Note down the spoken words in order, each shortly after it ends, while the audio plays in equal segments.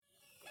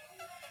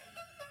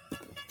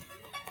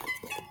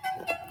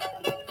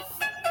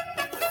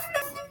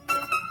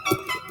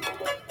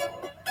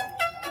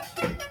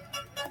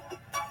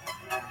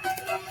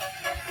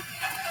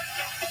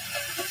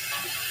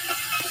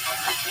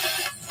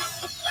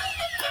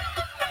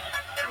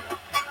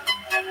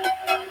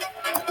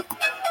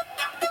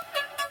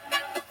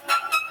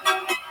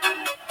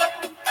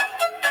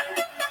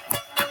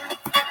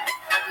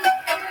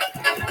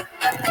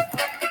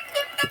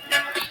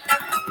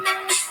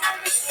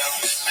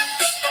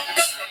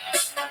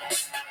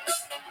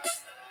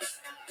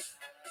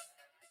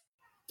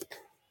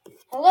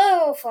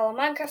fellow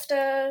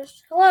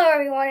Minecrafters. Hello,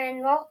 everyone,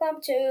 and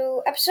welcome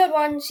to episode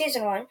 1,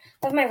 season 1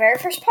 of my very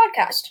first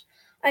podcast.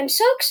 I'm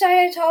so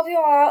excited to help you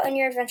all out in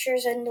your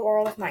adventures in the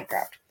world of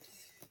Minecraft.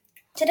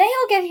 Today,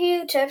 I'll give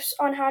you tips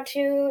on how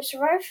to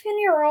survive in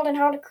your world and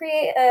how to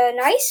create a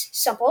nice,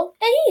 simple,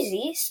 and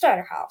easy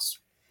starter house.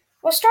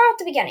 We'll start at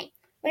the beginning.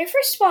 When you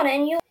first spawn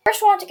in, you'll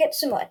first want to get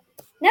some wood.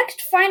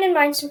 Next, find and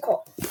mine some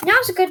coal.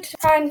 Now's a good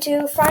time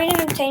to find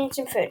and obtain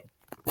some food.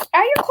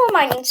 At your coal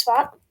mining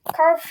spot,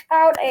 carve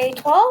out a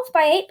 12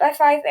 by 8 by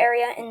 5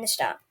 area in the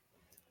stone.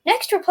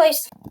 Next,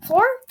 replace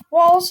floor,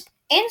 walls,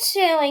 and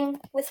ceiling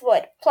with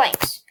wood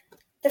planks.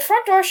 The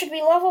front door should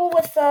be level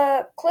with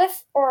the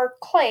cliff or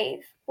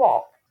clave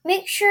wall.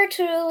 Make sure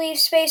to leave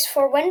space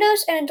for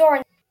windows and a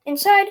door.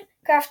 Inside,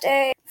 craft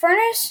a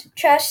furnace,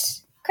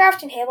 chest,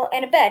 crafting table,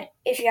 and a bed,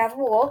 if you have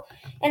wool,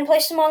 and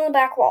place them on the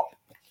back wall.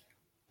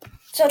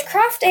 So to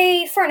craft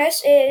a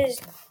furnace is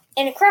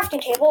in a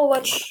crafting table,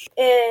 which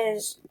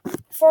is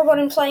 4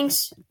 wooden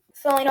planks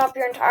filling up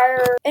your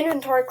entire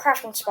inventory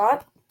crafting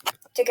spot.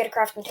 To get a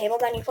crafting table,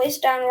 then you place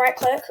it down, right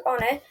click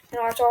on it in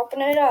order to open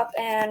it up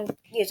and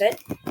use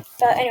it.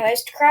 But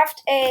anyways, to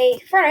craft a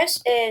furnace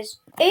is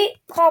 8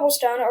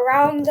 cobblestone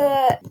around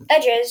the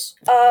edges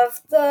of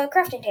the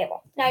crafting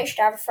table. Now you should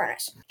have a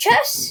furnace.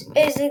 Chest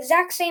is the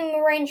exact same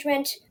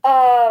arrangement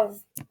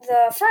of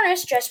the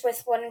furnace, just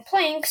with wooden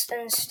planks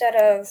instead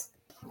of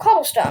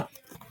cobblestone.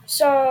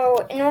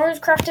 So in order to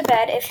craft a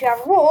bed, if you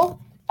have wool,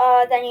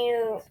 then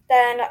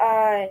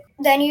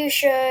you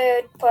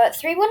should put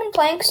 3 wooden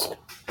planks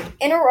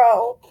in a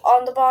row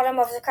on the bottom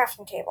of the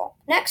crafting table.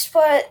 Next,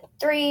 put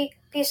 3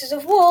 pieces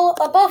of wool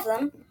above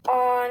them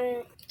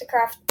on the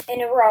craft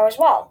in a row as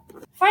well.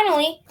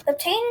 Finally,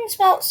 obtain and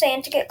smelt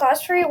sand to get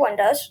glass for your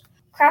windows.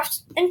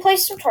 Craft and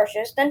place some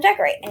torches, then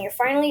decorate, and you're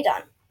finally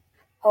done.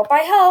 Hope I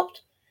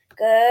helped.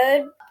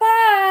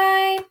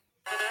 Goodbye!